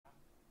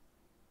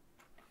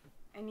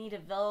I need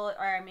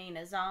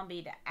a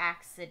zombie to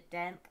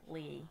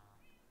accidentally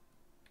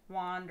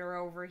wander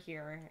over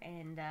here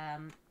and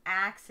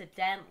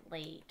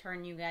accidentally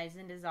turn you guys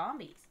into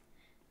zombies.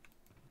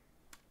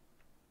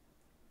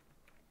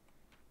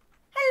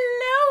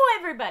 Hello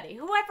everybody,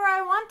 whoever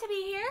I want to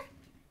be here,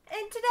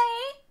 and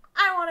today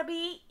I want to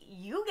be,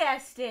 you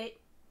guessed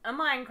it, a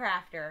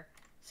Minecrafter.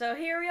 So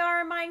here we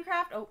are in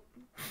Minecraft. Oh,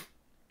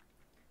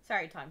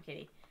 sorry Tom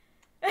Kitty.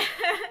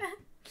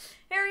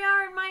 Here we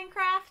are in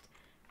Minecraft,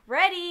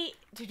 ready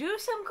to do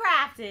some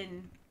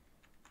crafting.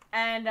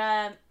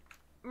 And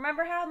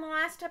remember how in the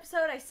last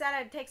episode I said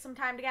I'd take some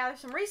time to gather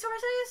some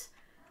resources?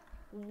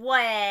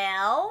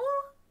 Well,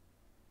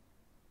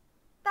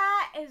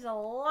 that is a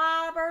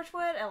lot of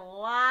birchwood and a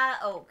lot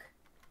of oak.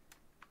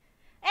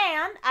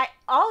 And I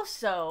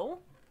also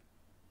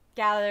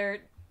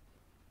gathered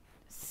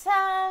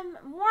some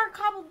more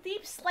cobbled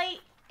deep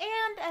slate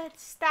and a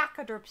stack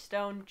of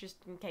dripstone just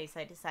in case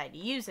I decide to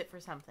use it for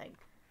something.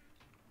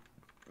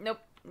 Nope,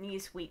 need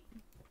sweet.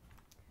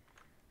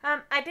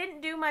 I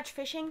didn't do much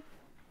fishing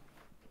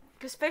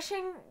because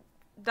fishing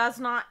does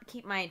not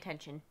keep my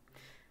attention,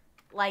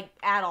 like,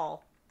 at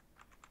all.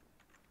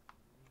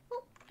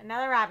 Ooh,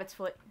 another rabbit's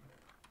foot.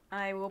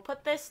 I will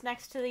put this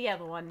next to the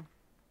other one.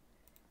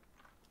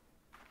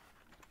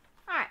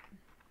 Alright.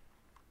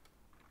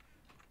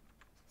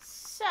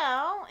 So,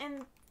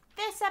 in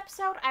this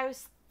episode, I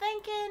was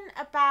thinking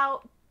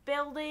about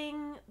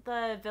building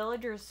the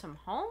villagers some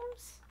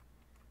homes.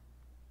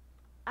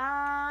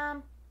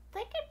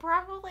 Thinking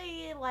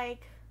probably,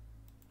 like,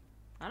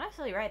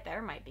 honestly, right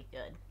there might be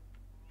good.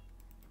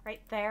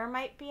 Right there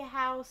might be a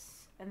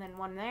house, and then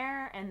one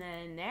there, and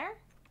then there.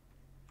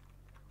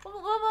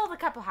 We'll build a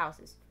couple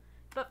houses.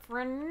 But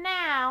for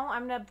now,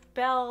 I'm going to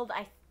build,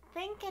 I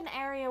think, an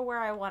area where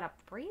I want to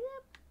breed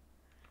them.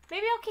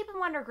 Maybe I'll keep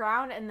them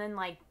underground and then,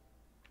 like,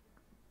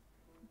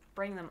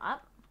 bring them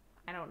up.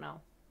 I don't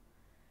know.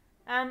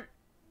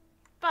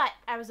 But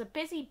I was a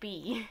busy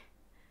bee.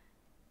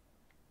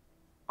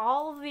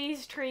 All of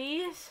these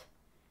trees,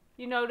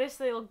 you notice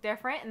they look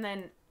different, and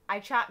then I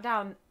chopped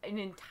down an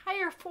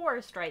entire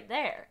forest right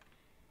there.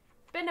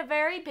 Been a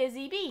very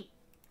busy bee.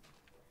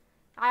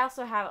 I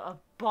also have a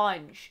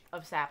bunch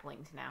of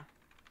saplings now.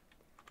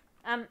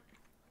 I'm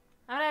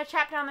gonna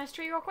chop down this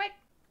tree real quick.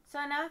 So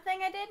another thing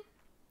I did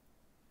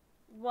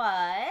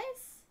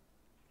was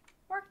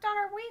worked on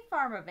our wheat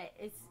farm a bit.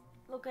 It's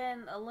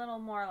looking a little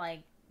more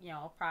like, you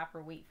know, a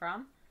proper wheat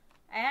farm.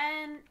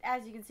 And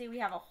as you can see, we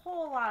have a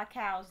whole lot of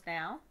cows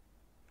now.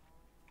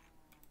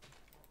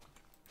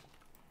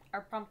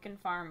 Our pumpkin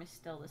farm is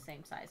still the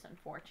same size,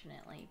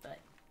 unfortunately, but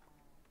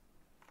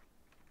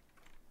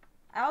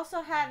I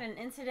also had an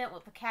incident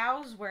with the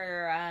cows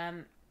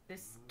where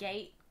this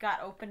gate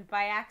got opened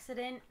by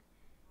accident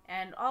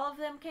and all of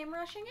them came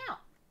rushing out.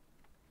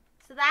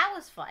 So that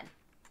was fun.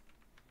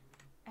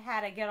 I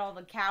had to get all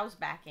the cows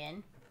back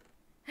in.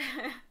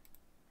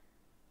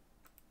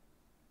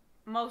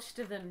 Most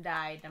of them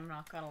died, I'm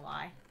not gonna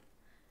lie.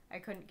 I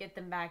couldn't get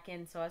them back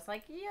in, so I was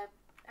like, yep,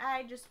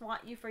 I just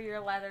want you for your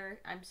leather.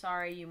 I'm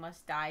sorry, you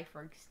must die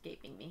for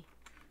escaping me.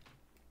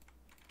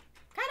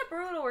 Kind of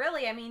brutal,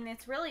 really. I mean,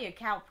 it's really a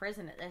cow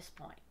prison at this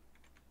point.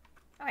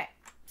 Okay,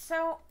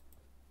 so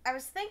I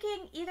was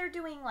thinking either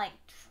doing, like,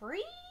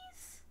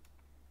 trees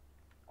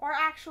or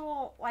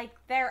actual, like,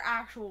 their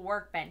actual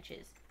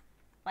workbenches.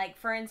 Like,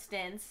 for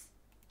instance,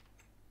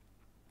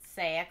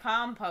 say a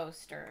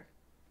composter.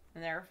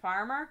 And they're a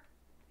farmer,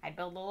 I'd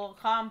build a little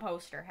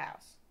composter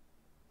house.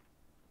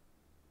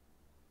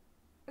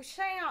 Which,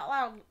 saying out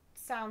loud,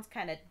 sounds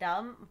kind of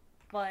dumb,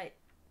 but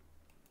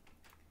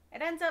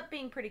it ends up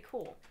being pretty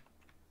cool.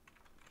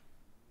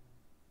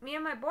 Me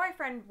and my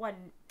boyfriend,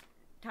 one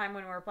time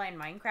when we were playing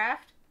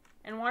Minecraft,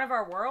 in one of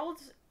our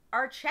worlds,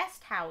 our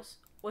chest house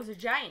was a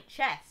giant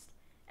chest,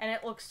 and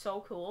it looked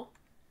so cool.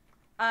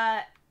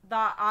 The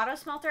auto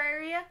smelter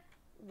area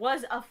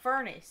was a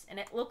furnace, and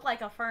it looked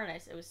like a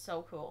furnace. It was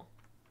so cool.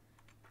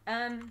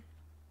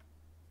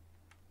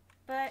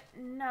 But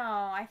no,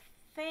 I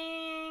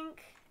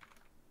think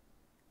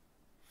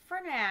for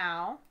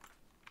now,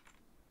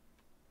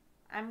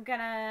 I'm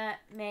gonna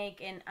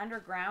make an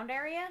underground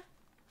area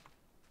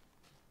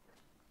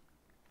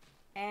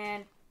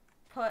and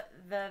put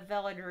the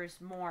villagers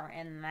more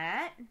in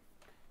that.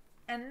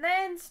 And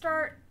then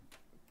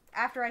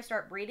after I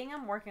start breeding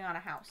them, working on a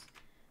house.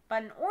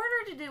 But in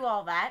order to do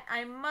all that,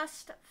 I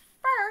must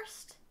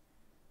first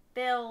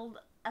build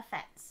a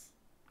fence.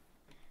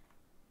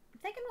 I'm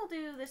thinking we'll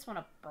do this one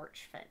a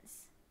birch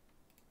fence.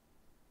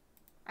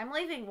 I'm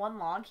leaving one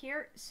log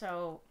here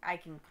so I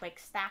can quick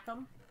stack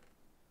them.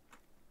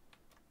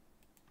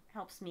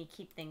 Helps me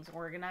keep things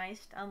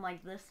organized,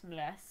 unlike this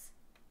mess.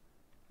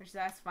 Which,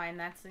 that's fine,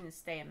 that's going to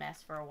stay a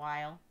mess for a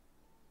while.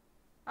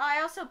 Oh, I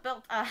also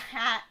built a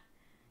hat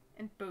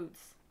and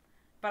boots.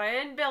 But I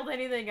didn't build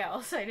anything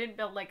else. I didn't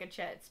build, like, a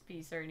chest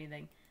piece or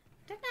anything.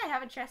 Didn't I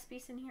have a chest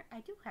piece in here?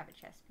 I do have a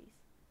chest piece.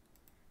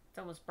 It's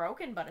almost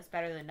broken, but it's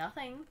better than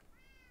nothing.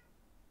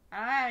 I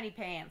don't have any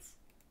pants.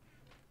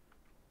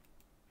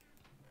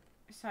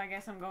 So I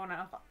guess I'm going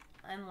off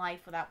in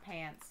life without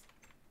pants.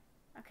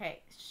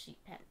 Okay, sheep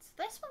pens.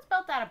 This one's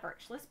built out of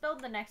birch. Let's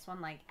build the next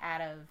one, like,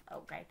 out of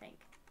oak, I think.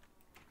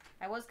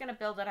 I was gonna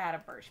build it out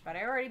of birch, but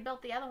I already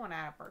built the other one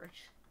out of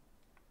birch.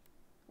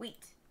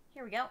 Wheat.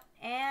 Here we go.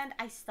 And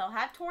I still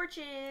have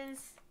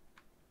torches.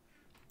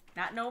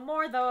 Not no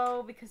more,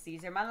 though, because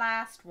these are my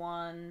last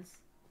ones.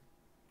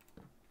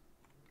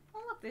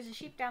 Oh, look, there's a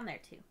sheep down there,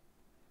 too.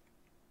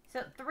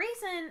 So, the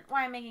reason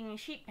why I'm making a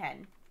sheep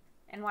pen,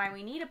 and why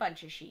we need a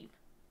bunch of sheep,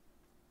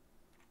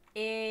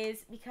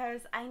 is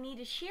because I need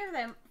to shear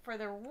them for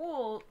their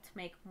wool to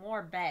make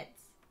more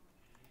beds.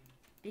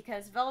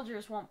 Because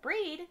villagers won't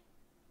breed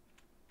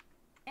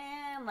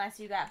unless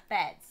you got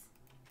beds.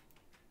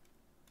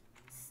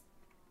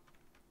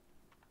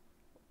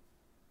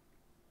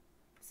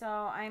 So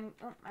I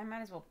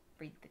might as well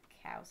breed the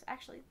cows.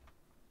 Actually,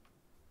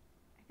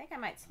 I think I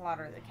might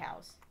slaughter the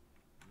cows.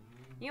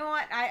 You know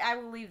what? I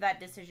will leave that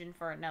decision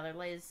for another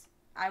Liz.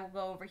 I will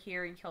go over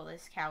here and kill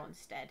this cow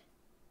instead.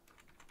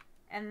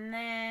 And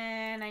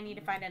then I need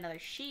to find another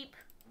sheep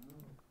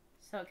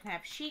so it can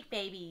have sheep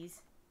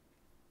babies.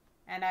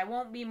 And I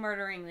won't be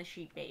murdering the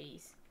sheep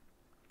babies.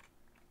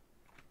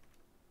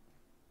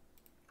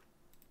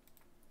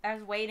 I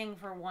was waiting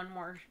for one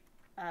more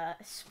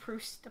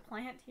spruce to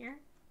plant here.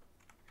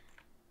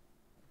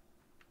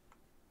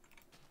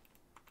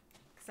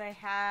 Because I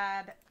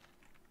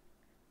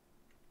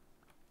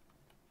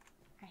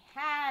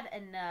had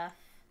enough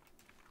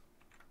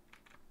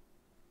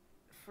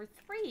for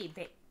three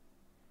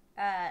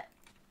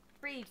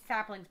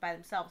saplings by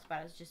themselves, but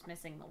I was just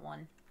missing the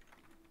one.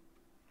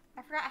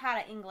 I forgot how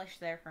to English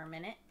there for a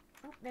minute.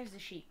 Oh, there's a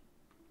sheep.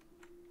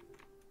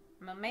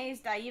 I'm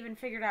amazed I even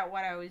figured out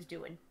what I was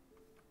doing.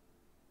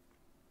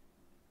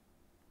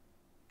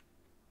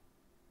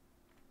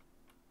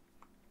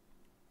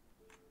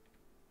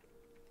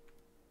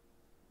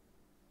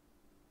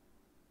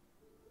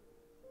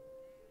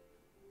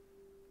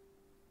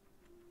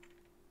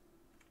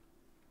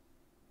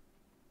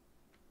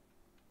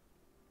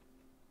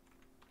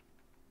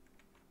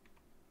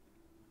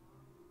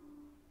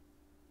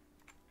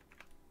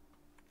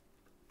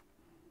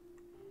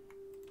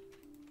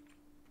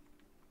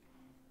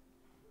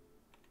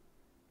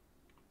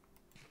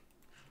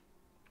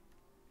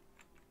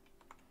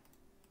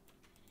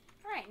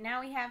 Alright,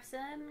 now we have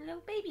some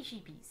little baby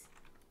sheepies.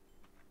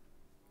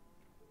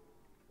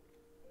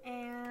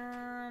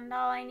 And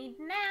all I need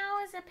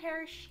now is a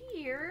pair of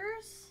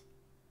shears.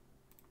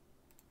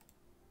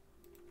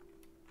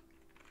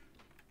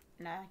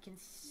 Now I can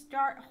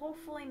start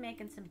hopefully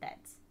making some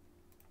beds.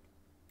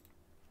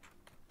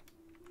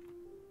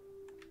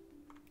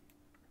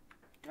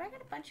 Do I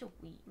got a bunch of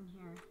wheat in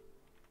here?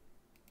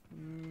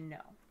 No.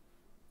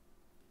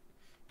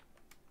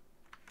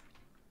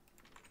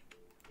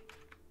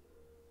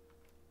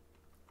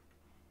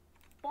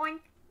 Boink.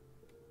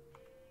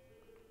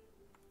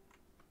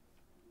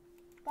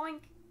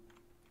 Boink.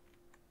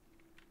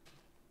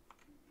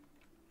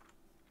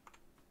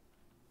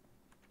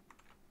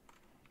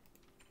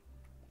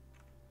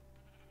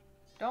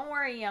 Don't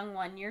worry, young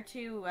one. You're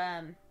too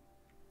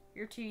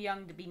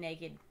young to be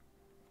naked.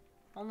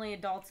 Only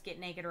adults get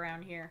naked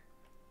around here.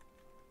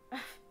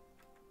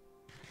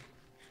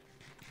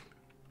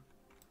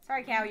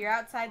 Sorry, cow. You're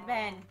outside the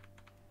pen.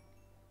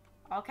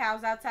 All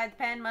cows outside the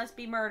pen must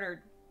be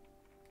murdered.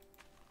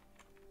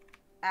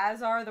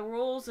 As are the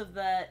rules of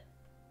the...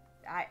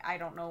 I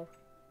don't know.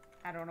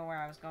 I don't know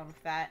where I was going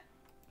with that.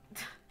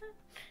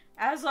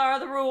 As are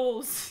the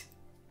rules.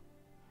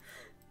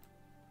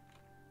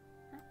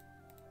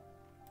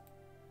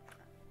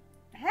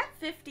 I have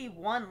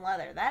 51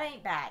 leather. That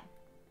ain't bad.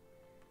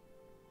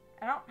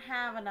 I don't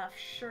have enough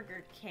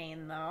sugar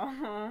cane,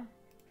 though.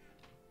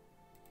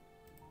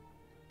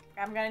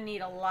 I'm gonna need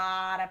a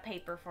lot of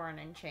paper for an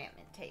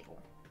enchantment table.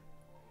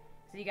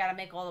 So you gotta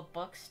make all the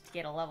books to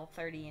get a level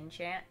 30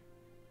 enchant.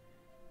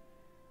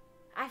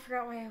 I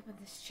forgot why I opened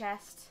this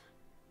chest.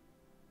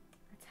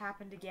 It's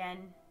happened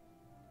again.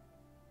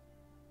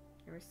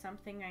 There was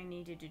something I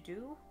needed to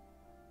do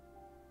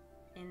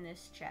in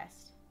this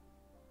chest.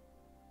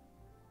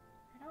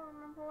 I don't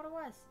remember what it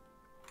was.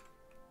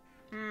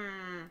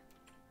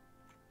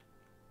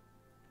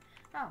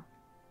 Oh.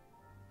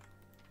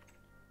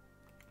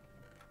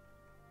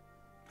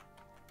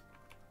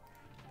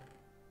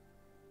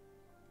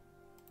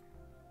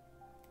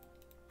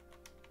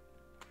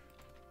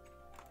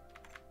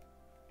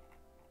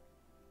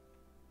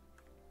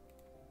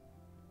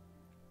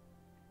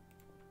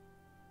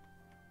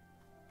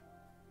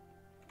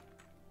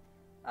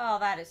 Oh,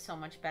 that is so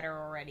much better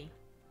already.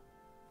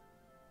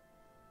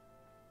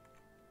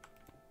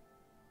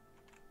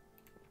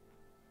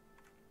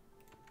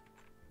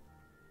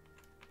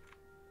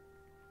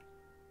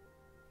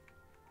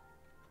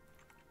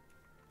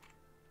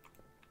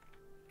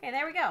 Okay,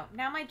 there we go.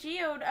 Now my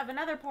geode of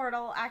another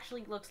portal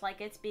actually looks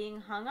like it's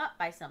being hung up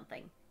by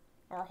something.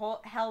 Or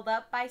held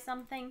up by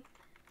something.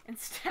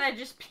 Instead of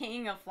just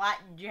being a flat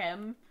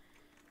gem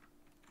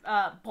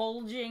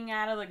bulging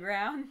out of the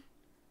ground.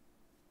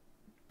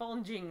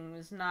 Bulging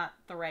was not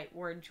the right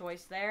word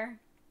choice there.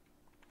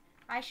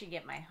 I should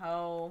get my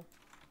hoe.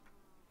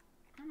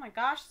 Oh my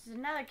gosh, there's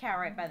another cow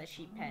right by the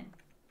sheep pen.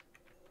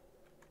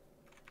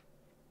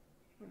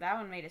 That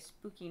one made a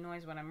spooky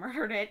noise when I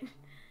murdered it.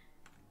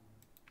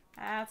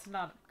 That's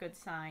not a good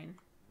sign.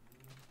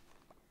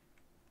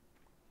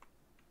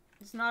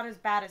 It's not as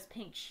bad as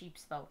pink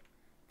sheeps, though.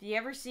 If you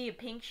ever see a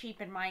pink sheep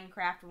in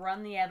Minecraft,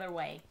 run the other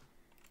way.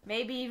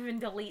 Maybe even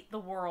delete the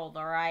world,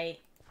 alright?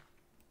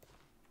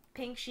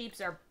 Pink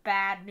sheeps are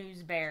bad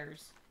news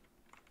bears.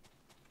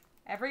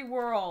 Every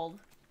world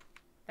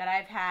that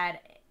I've had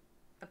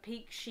a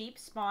pink sheep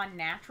spawn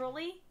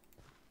naturally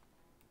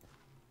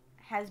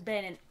has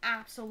been an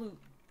absolute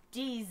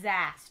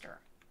disaster.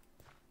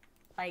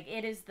 Like,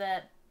 it is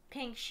the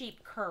pink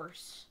sheep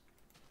curse.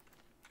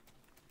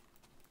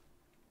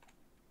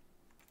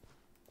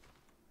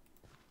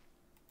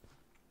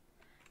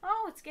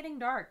 Oh, it's getting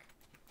dark.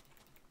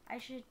 I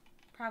should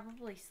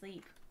probably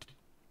sleep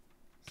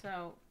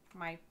so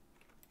my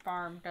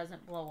farm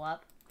doesn't blow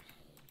up.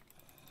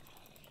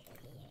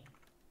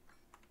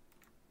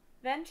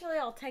 Eventually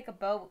I'll take a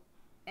boat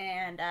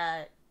and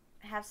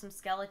have some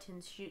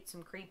skeletons shoot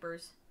some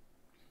creepers.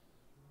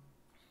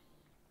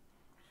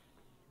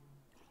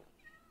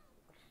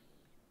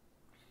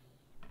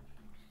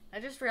 I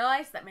just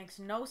realized that makes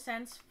no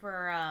sense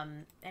for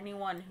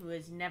anyone who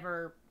has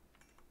never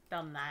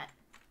done that.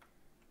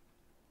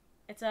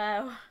 It's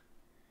a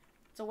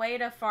way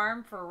to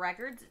farm for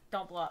records.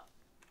 Don't blow up.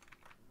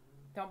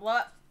 Don't blow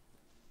up.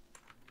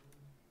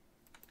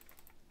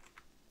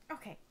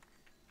 Okay.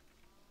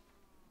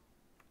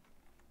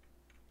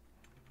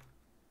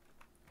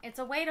 It's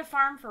a way to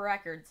farm for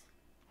records.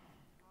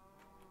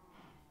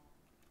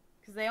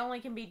 Because they only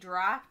can be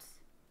dropped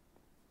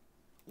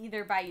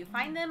either by you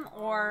find them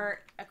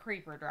or a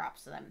creeper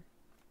drops them.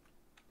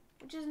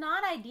 Which is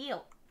not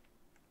ideal.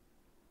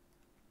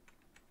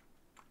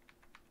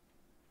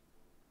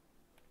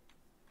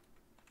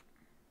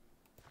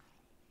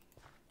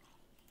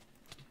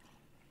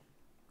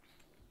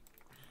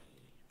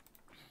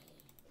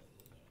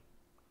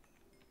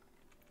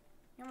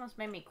 He almost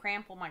made me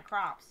trample my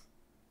crops.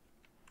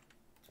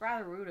 It's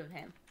rather rude of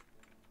him.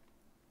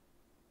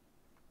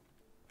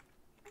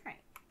 Alright.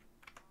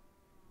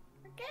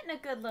 We're getting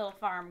a good little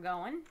farm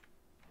going.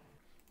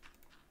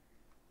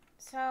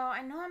 So,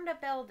 I know I'm going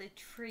to build a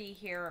tree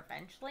here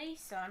eventually,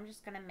 so I'm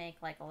just going to make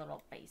like a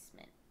little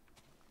basement.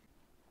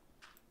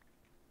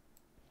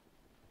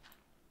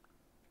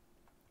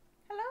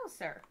 Hello,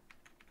 sir.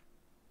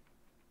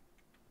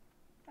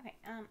 Okay,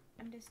 I'm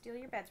going to steal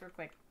your beds real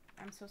quick.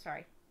 I'm so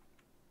sorry.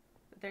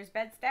 But there's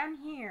beds down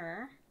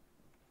here.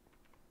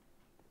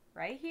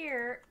 Right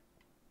here.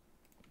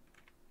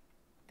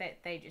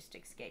 They just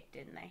escaped,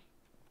 didn't they?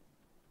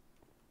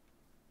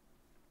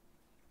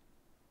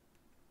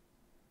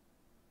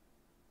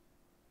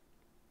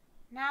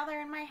 Now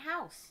they're in my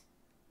house.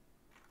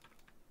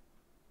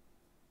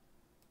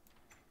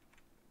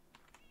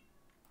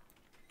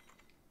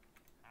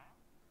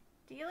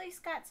 Do you at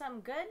least got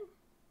something good?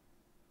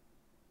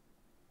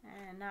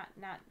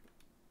 Not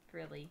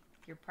really.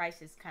 Your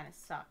prices kind of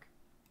suck.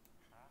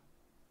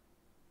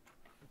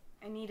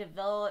 I need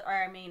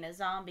a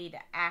zombie to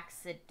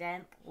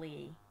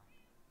accidentally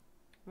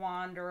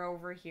wander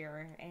over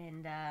here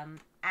and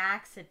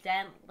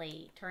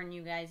accidentally turn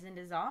you guys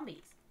into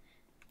zombies.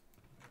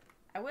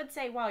 I would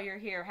say while you're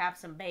here, have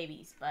some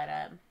babies, but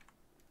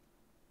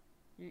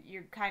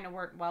you kind of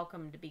weren't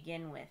welcome to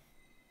begin with.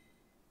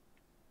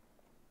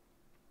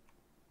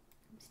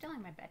 I'm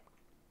stealing my bed.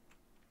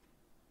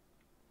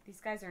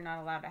 These guys are not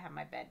allowed to have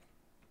my bed.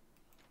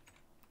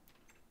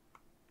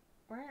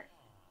 Where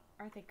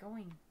are they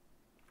going?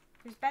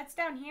 There's beds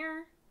down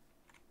here.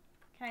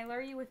 Can I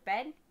lure you with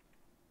bed?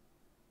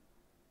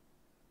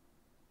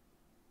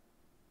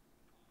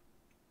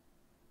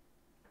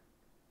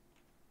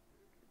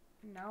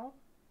 No?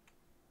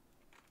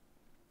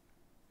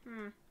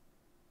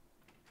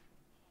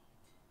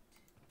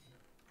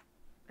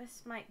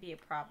 This might be a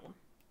problem.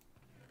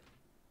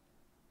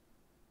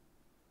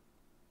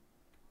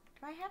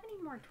 Do I have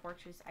any more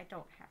torches? I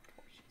don't have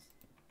torches.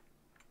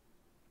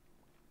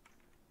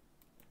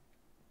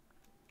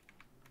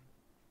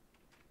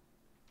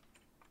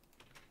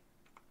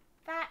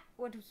 That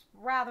was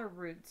rather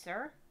rude,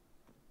 sir.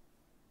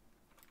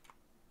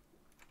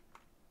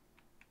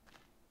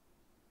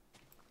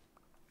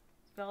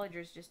 These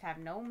villagers just have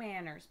no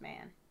manners,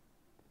 man.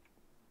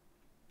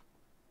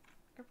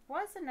 There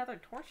was another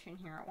torch in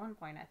here at one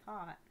point, I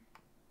thought.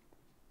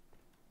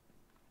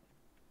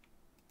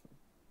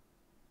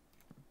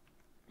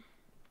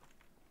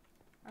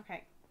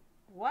 Okay,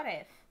 what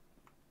if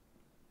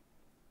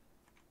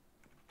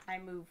I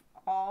move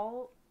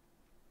all...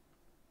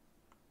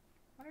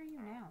 What are you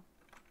now?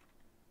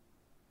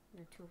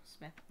 You're a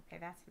toolsmith. Okay,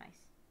 that's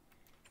nice.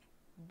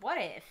 What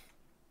if...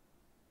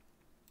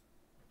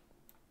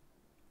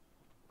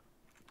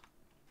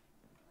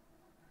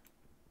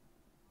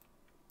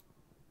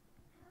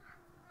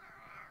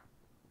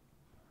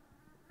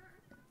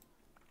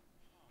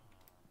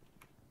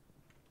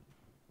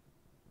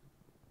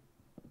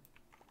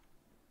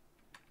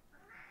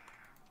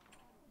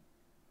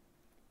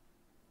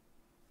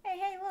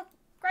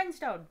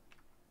 grindstone.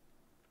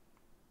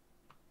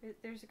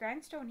 There's a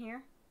grindstone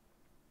here.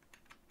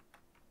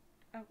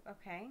 Oh,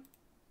 okay.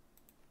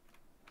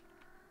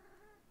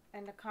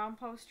 And a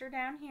composter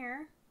down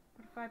here.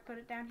 What if I put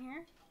it down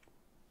here?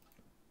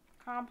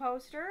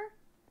 Composter?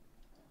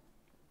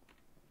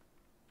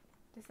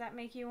 Does that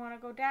make you want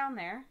to go down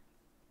there?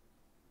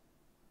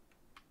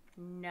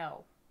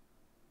 No.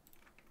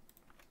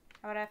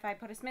 How about if I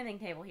put a smithing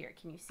table here?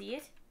 Can you see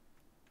it?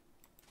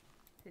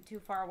 Is it too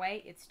far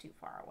away? It's too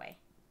far away.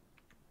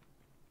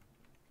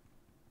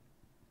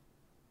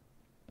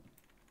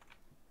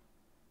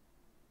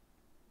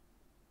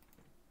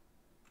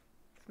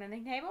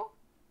 Smithing table?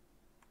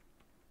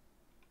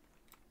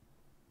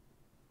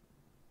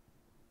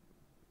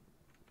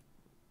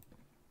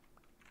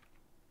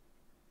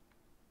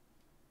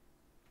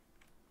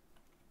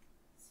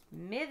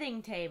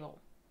 Smithing table.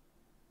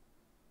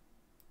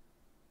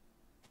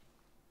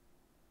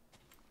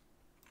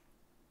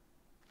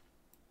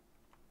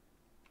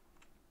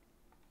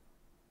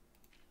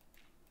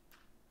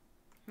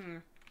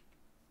 Can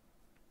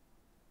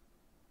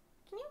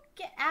you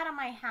get out of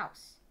my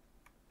house?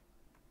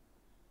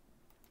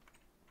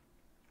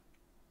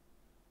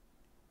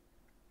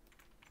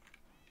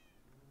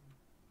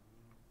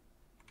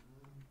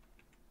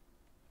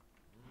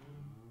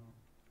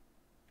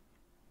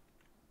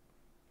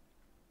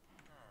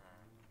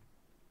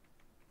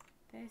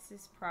 This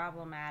is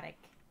problematic.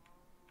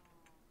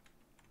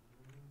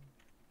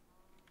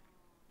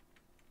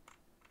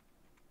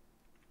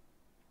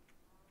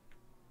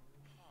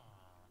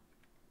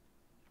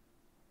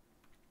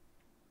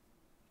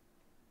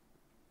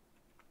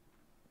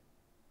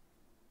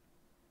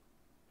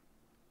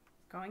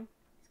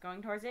 He's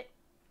going towards it.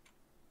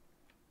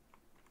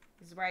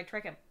 This is where I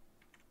trick him.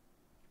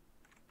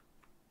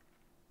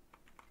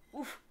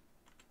 Oof.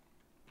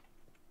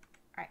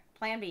 Alright,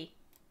 plan B.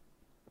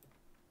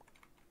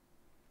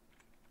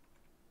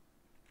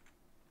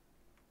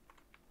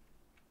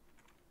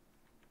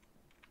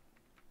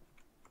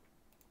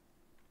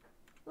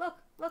 Look,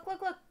 look,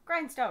 look, look.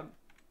 Grindstone.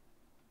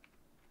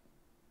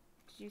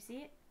 Did you see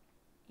it?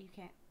 You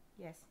can't.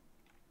 Yes.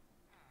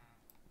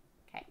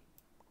 Okay.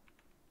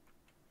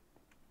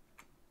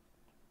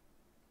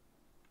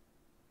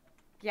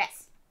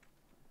 Yes.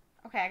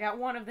 Okay, I got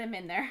one of them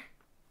in there.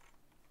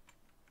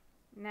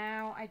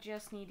 Now I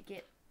just need to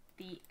get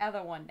the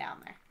other one down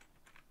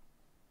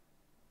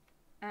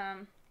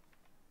there.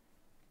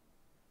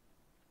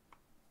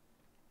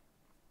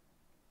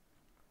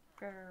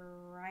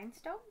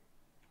 Grindstone?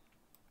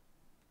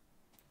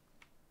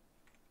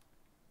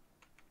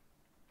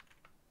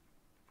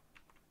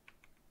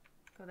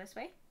 Go this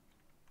way.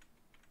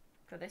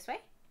 Go this way.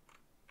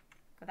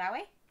 Go that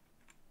way.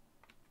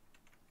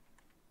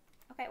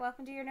 Okay,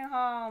 welcome to your new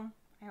home.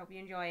 I hope you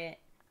enjoy it.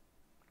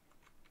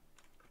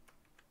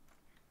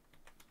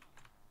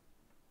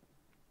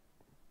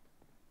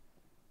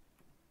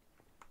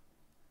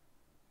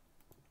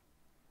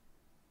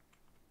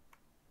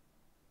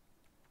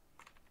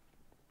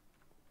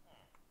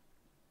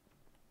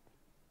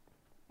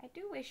 I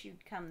do wish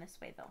you'd come this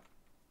way, though.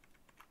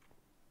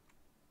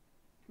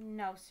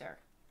 No, sir.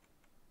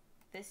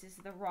 This is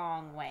the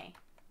wrong way.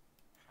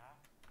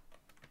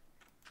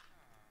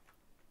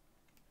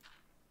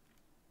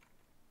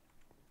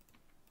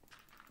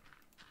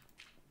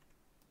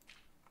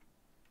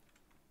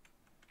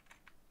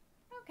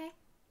 Okay.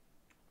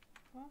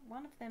 Well,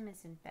 one of them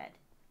is in bed.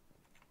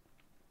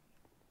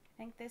 I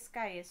think this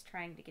guy is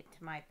trying to get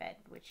to my bed,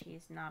 which he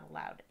is not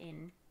allowed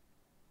in.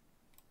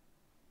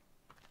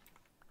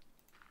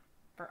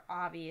 For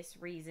obvious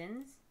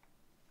reasons.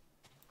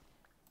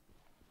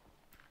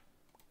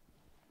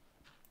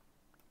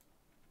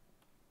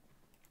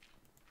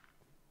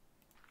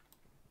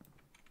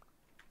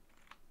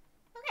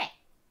 Okay.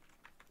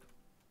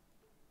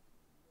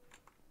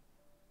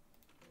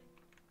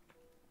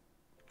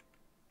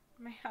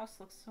 My house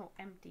looks so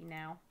empty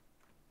now.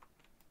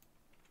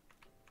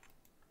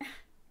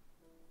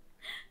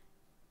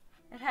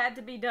 It had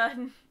to be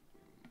done.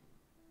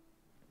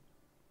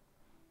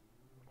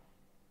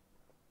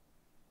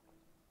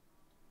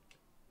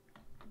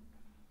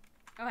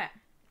 Okay.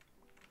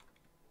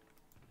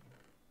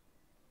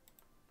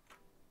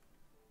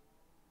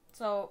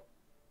 So,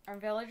 our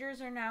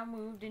villagers are now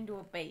moved into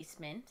a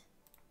basement.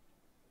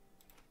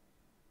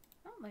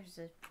 Oh, there's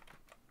a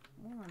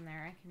wall in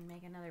there. I can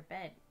make another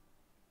bed.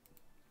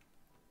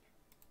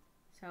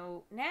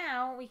 So,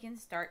 now we can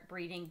start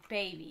breeding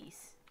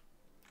babies.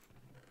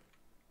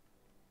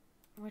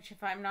 Which,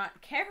 if I'm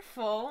not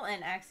careful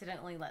and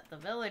accidentally let the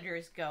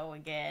villagers go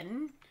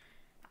again,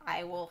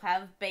 I will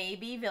have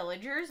baby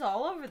villagers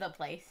all over the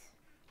place.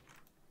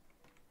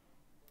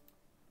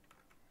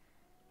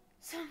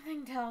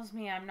 Something tells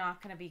me I'm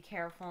not going to be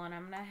careful and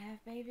I'm going to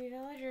have baby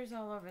villagers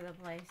all over the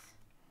place.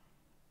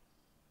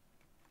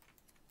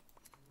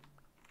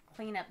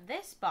 Clean up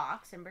this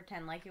box and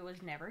pretend like it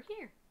was never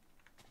here.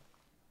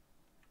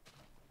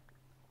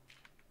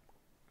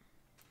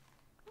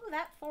 Ooh,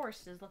 that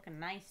forest is looking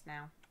nice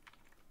now.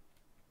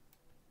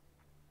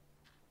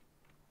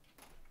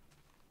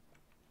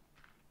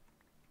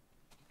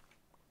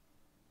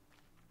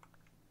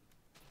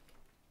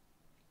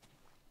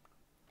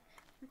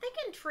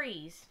 in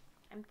trees.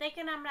 I'm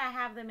thinking I'm gonna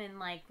have them in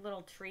like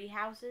little tree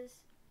houses.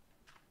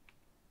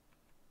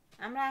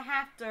 I'm gonna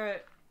have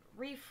to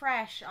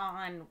refresh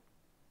on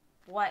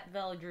what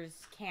villagers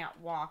can't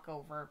walk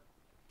over.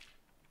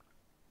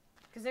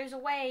 Because there's a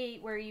way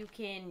where you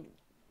can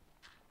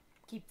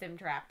keep them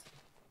trapped.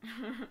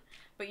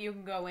 But you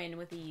can go in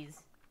with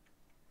ease.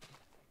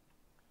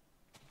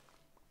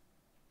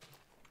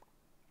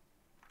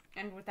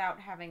 And without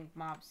having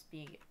mobs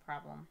be a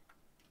problem.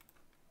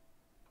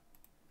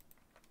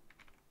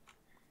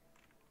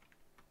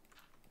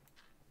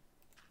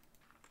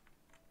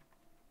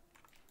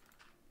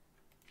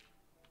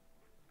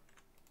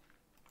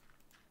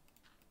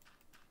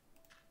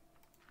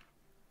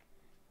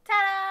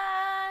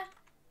 Ta-da!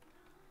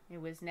 It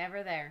was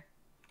never there.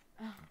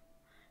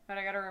 But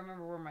I gotta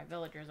remember where my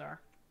villagers are.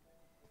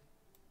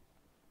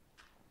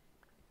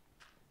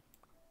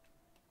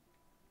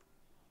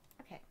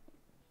 Okay.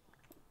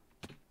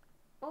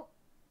 Oh.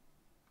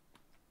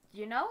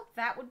 You know,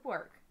 that would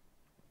work.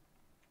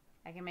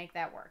 I can make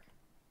that work.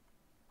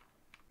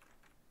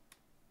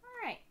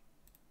 Alright.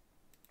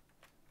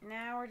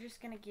 Now we're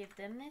just gonna give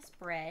them this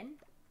bread.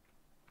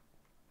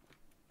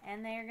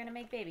 And they're gonna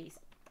make babies.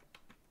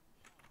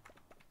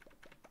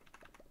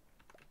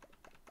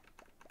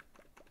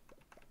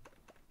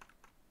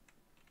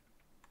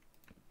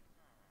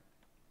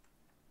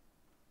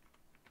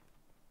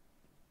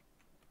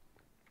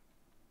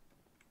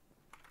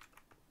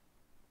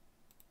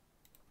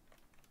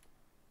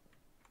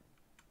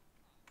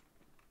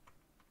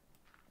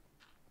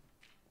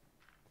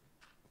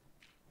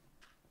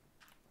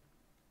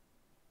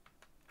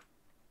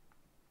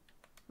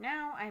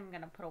 Now I'm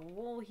gonna put a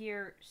wool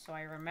here so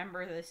I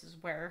remember this is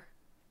where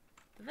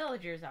the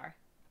villagers are.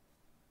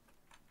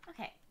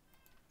 Okay.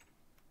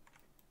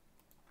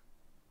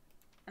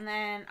 And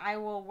then I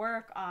will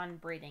work on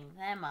breeding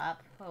them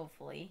up,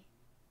 hopefully.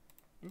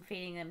 And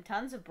feeding them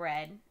tons of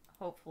bread,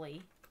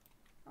 hopefully.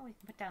 Oh, we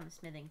can put down the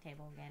smithing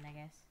table again, I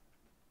guess.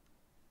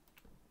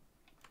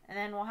 And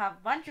then we'll have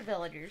a bunch of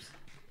villagers.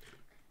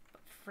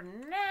 But for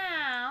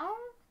now,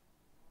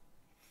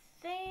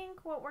 I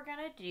think what we're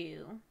gonna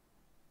do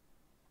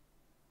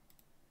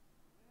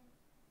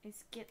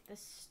is get the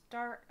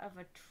start of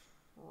a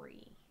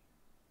tree.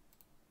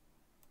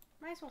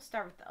 Might as well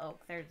start with the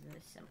oak. They're the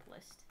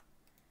simplest.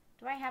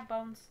 Do I have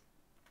bones?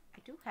 I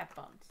do have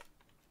bones.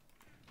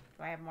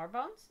 Do I have more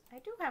bones? I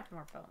do have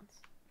more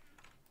bones.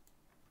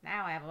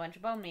 Now I have a bunch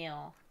of bone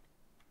meal.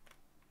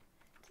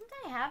 Didn't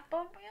I have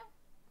bone meal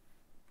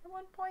at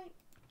one point?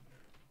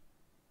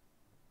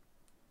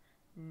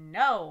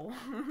 No.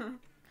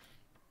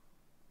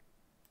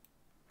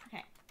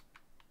 Okay.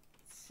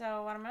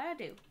 So what I'm gonna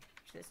do,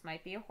 this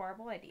might be a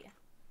horrible idea,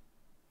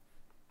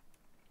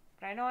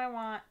 but I know I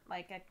want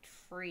like a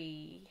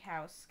tree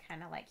house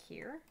kind of like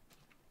here.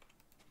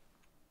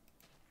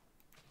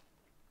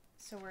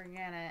 So we're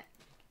gonna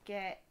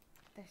get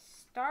the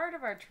start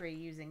of our tree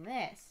using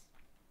this.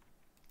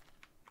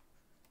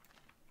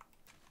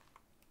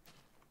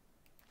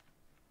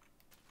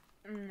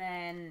 And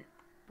then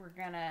we're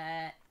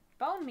gonna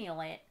bone meal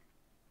it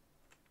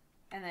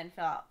and then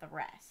fill out the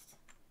rest.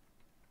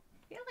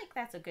 I feel like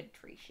that's a good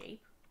tree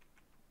shape.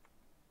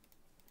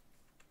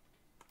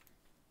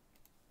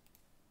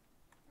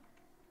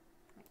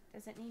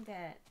 Does it need to...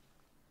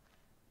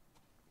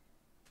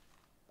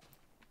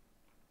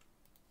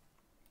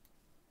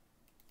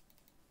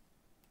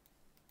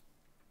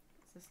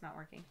 Is this not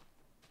working?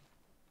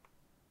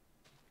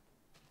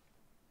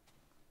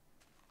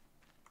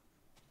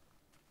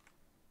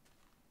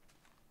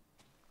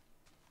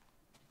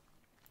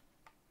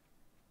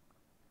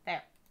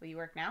 There. Will you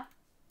work now?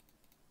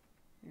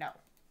 No.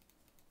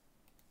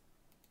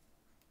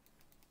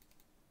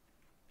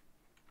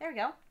 There we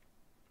go.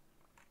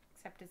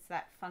 Except it's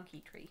that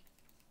funky tree.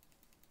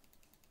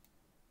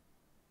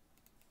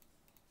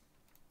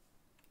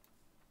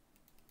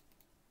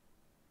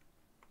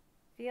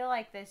 Feel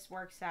like this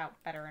works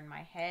out better in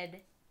my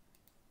head.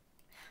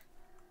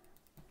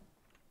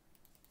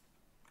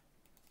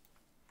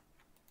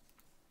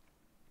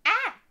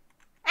 Ah!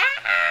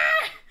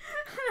 Ah!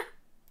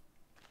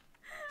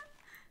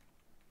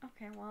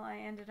 Okay, well, I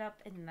ended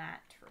up in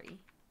that tree.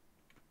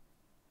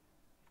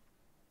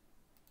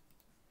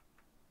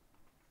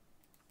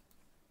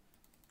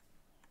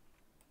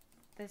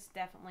 This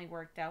definitely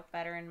worked out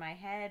better in my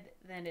head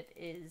than it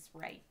is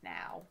right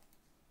now.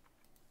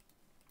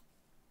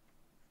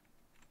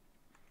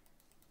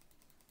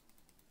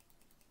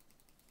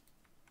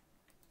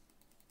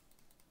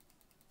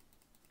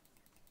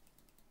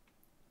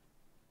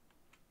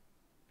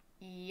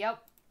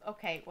 Yep.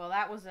 Okay, well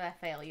that was a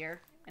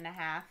failure and a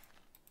half.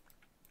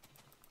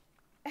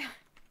 I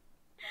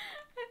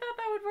thought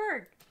that would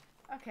work.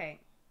 Okay.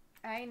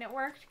 I mean, it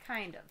worked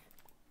kind of.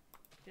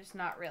 Just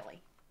not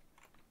really.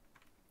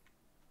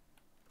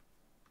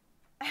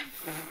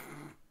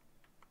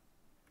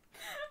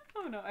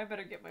 Oh no, I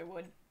better get my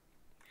wood.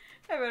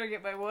 I better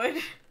get my wood.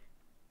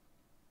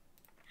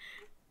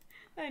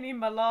 I need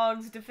my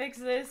logs to fix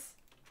this.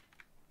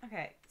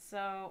 Okay,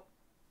 so...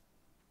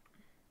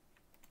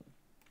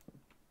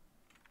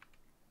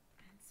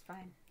 It's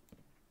fine.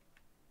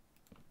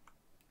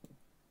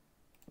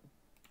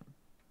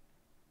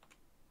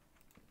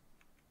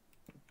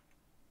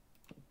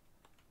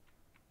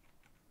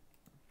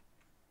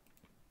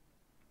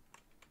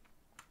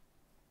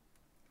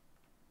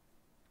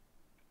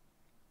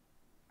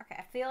 Okay,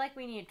 I feel like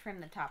we need to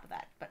trim the top of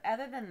that. But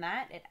other than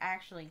that, it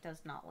actually does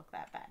not look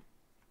that bad.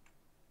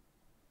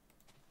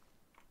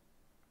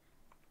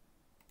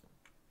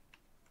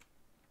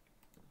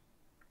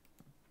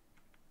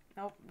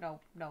 Nope,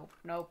 nope, nope,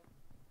 nope.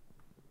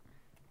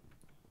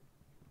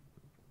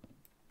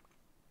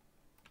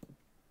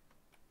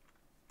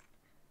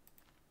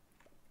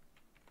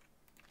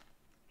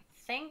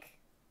 I think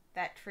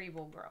that tree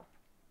will grow.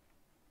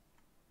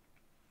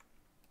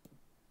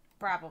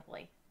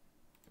 Probably.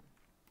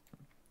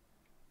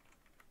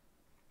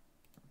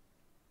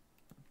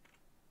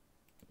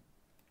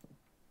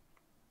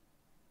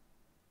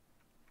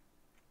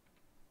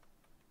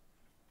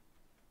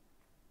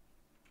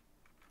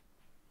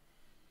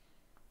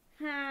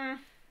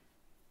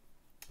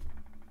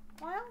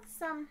 Well,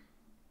 it's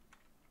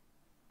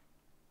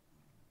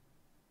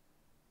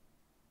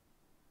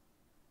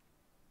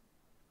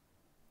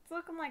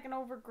looking like an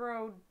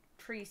overgrown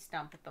tree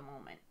stump at the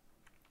moment.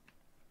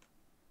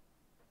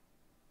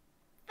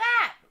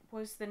 That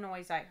was the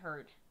noise I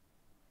heard.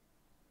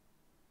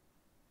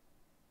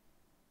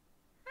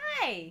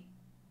 Hi,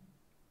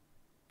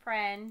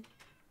 friend.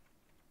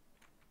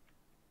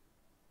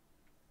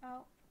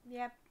 Oh,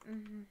 yep.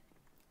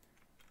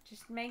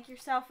 Just make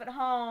yourself at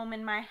home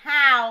in my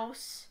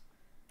house.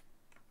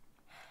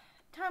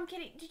 Tom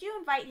Kitty, did you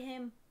invite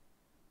him?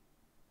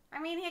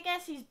 I mean, I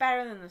guess he's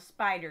better than the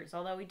spiders,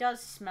 although he does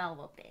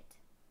smell a bit.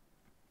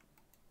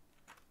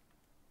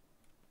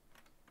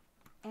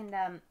 And,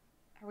 are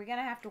we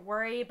gonna have to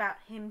worry about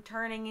him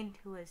turning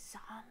into a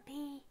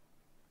zombie?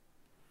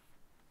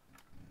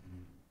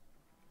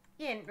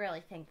 You didn't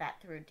really think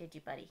that through, did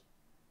you, buddy?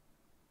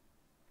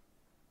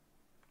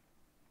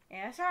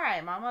 Yeah, it's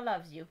alright. Mama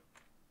loves you.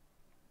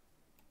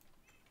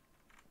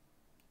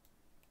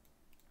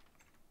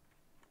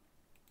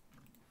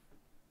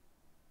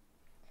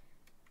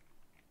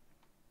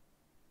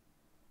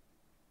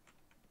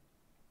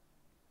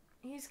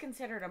 He's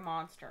considered a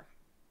monster.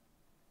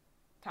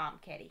 Tom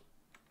Kitty.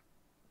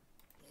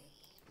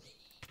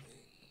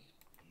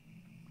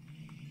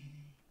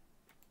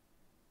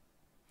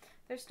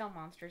 There's still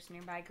monsters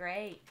nearby.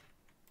 Great.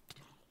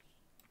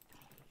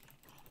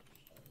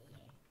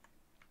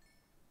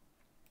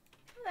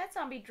 Oh, that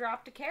zombie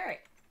dropped a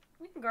carrot.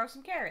 We can grow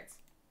some carrots.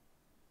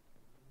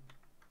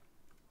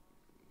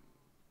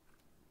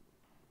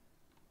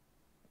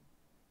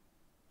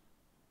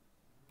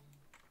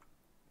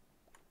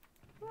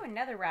 Ooh,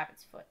 another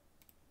rabbit's foot.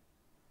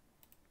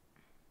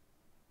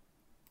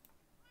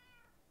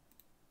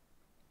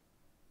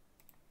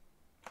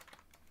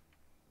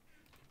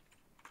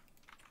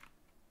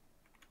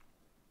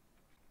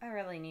 I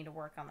really need to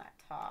work on that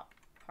top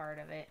part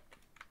of it.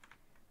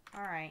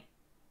 Alright.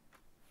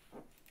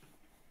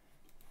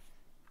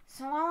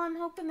 So while I'm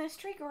hoping this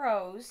tree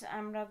grows,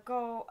 I'm going to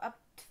go up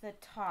to the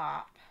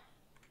top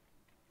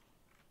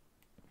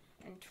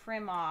and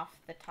trim off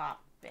the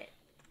top bit.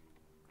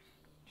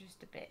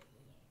 Just a bit.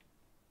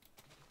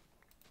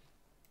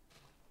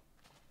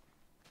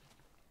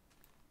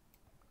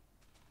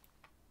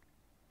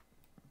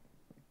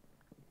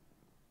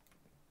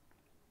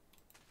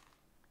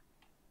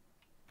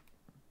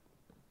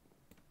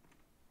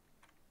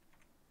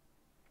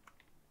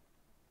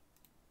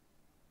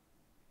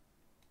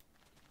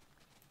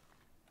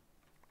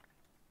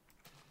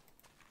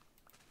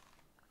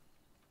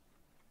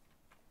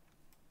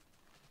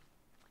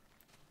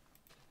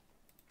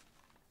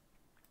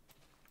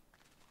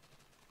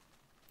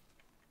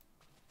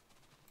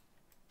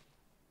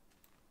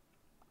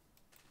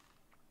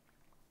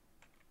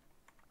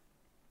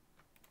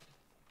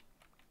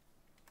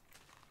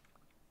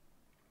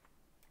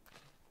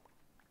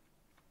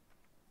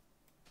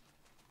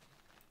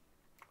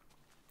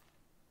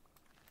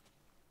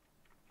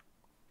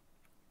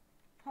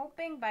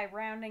 Hoping by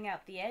rounding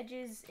out the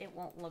edges, it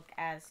won't look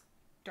as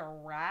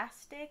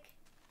drastic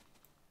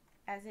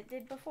as it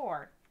did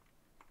before.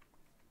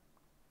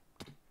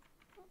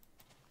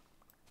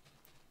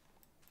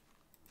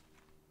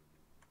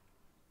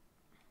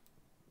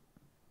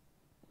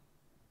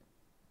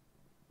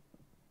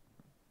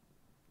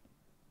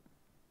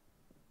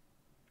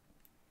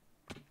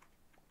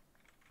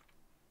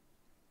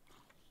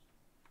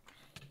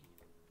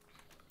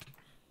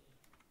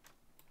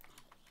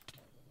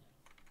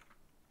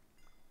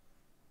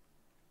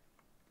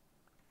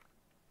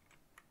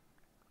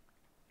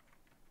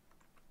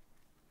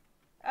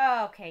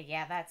 Okay,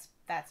 yeah,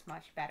 that's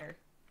much better.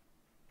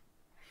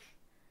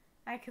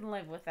 I can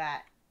live with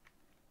that.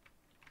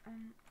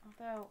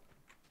 Although,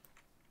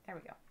 there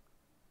we go.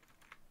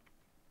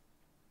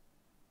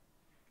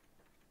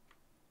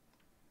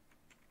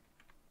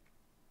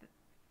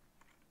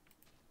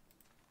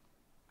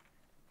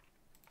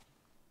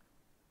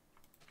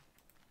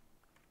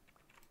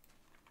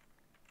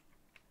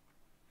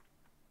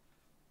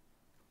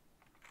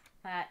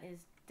 That is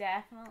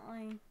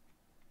definitely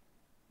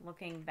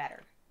looking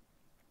better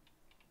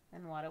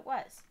than what it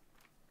was.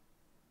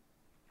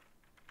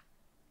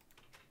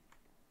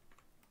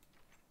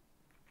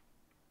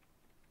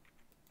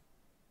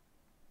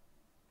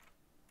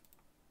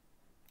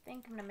 I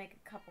think I'm gonna make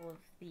a couple of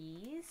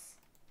these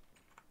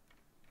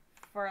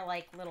for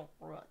like little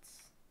roots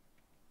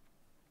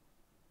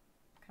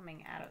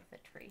coming out of the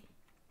tree.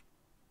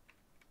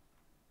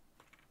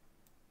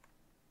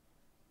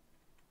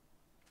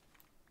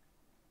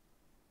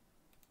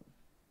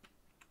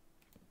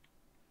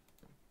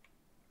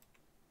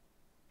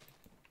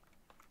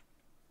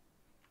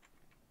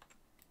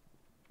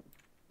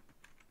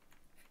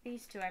 For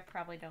these two, I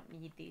probably don't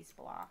need these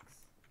blocks.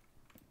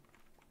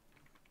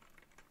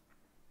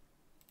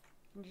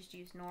 I can just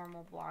use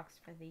normal blocks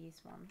for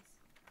these ones.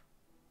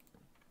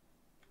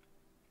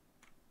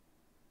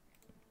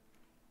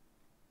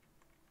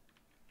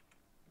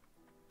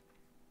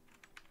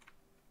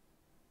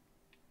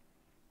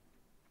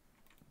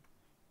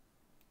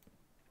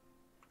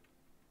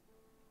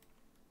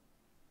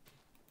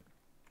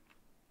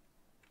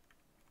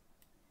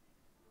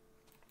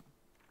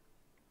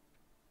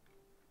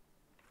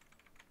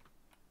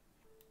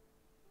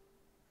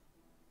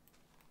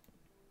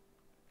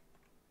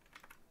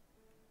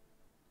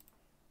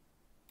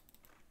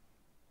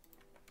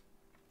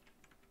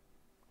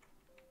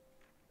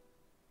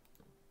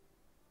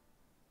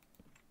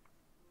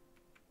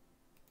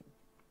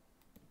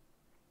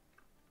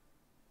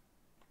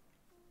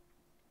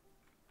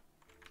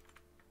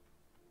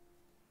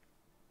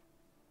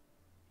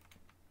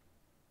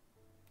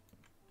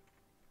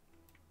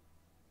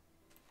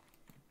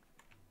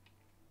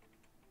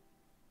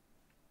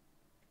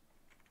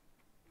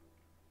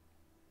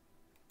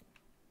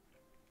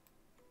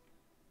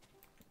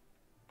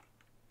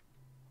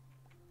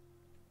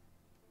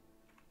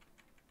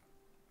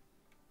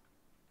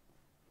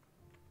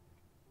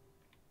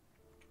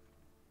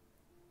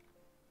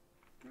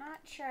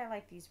 Not sure I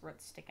like these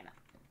roots sticking up.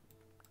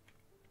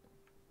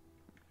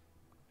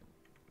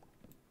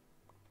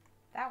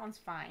 That one's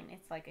fine.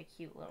 It's like a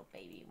cute little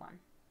baby one.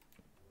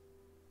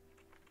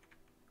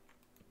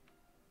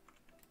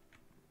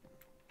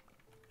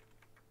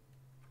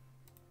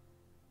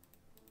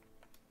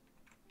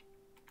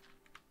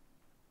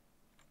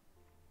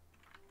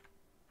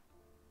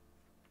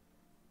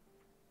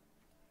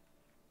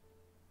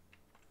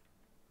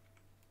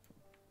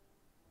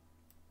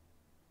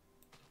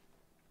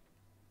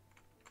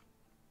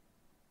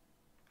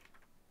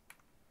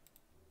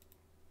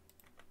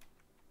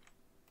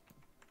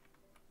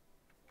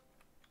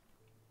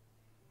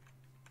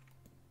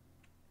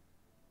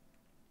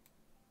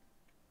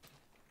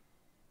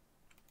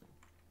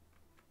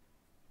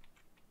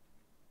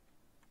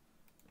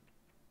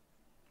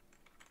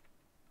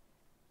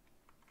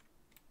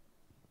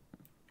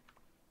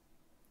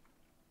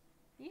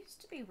 I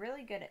used to be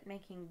really good at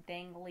making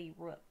dangly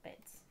root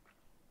bits.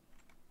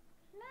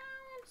 Now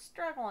I'm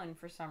struggling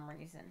for some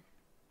reason.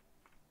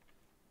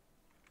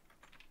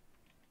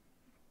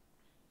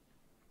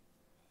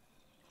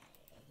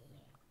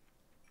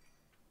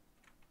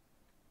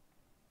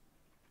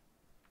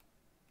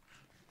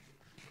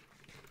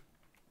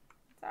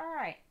 It's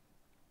alright.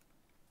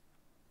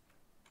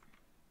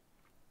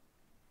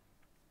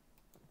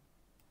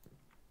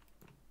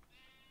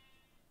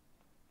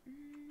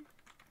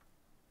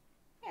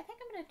 Yeah, I think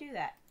I'm gonna do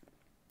that.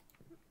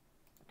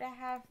 To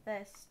have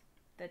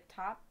the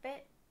top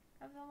bit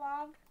of the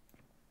log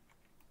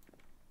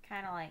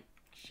kind of like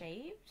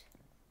shaved.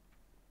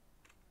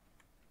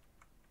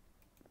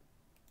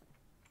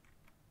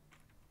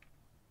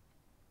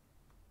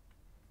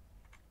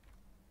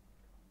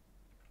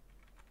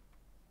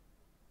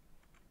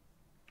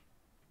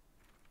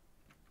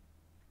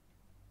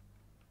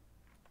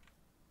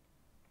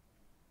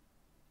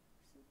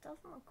 So it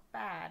doesn't look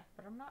bad,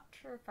 but I'm not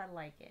sure if I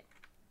like it.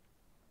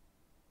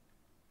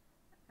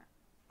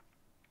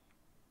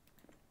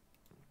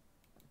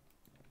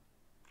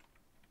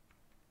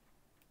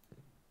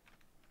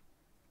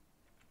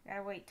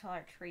 Gotta wait till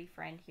our tree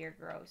friend here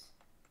grows.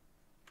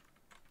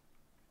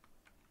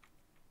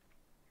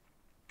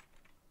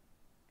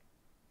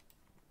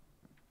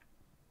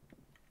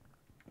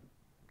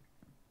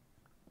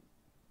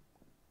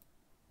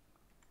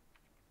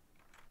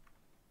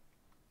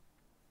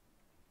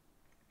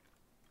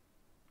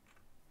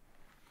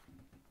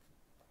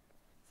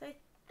 So I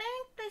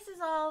think this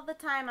is all the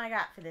time I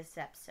got for this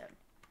episode.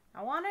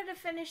 I wanted to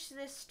finish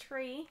this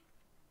tree,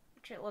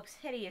 which it looks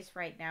hideous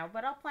right now,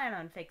 but I'll plan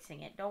on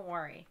fixing it, don't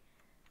worry.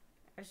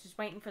 I was just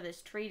waiting for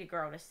this tree to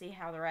grow to see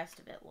how the rest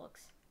of it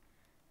looks.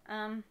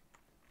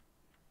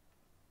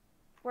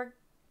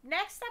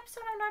 Next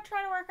episode, I'm going to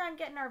try to work on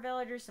getting our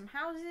villagers some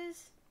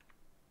houses.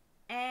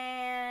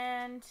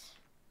 And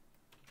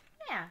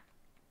yeah.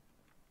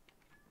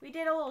 We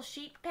did a little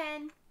sheep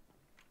pen.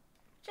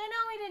 Which I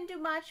know we didn't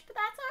do much, but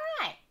that's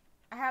alright.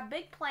 I have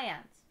big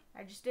plans.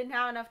 I just didn't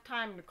have enough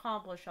time to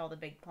accomplish all the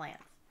big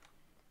plans.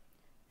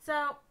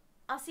 So,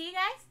 I'll see you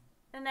guys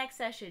in the next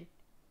session.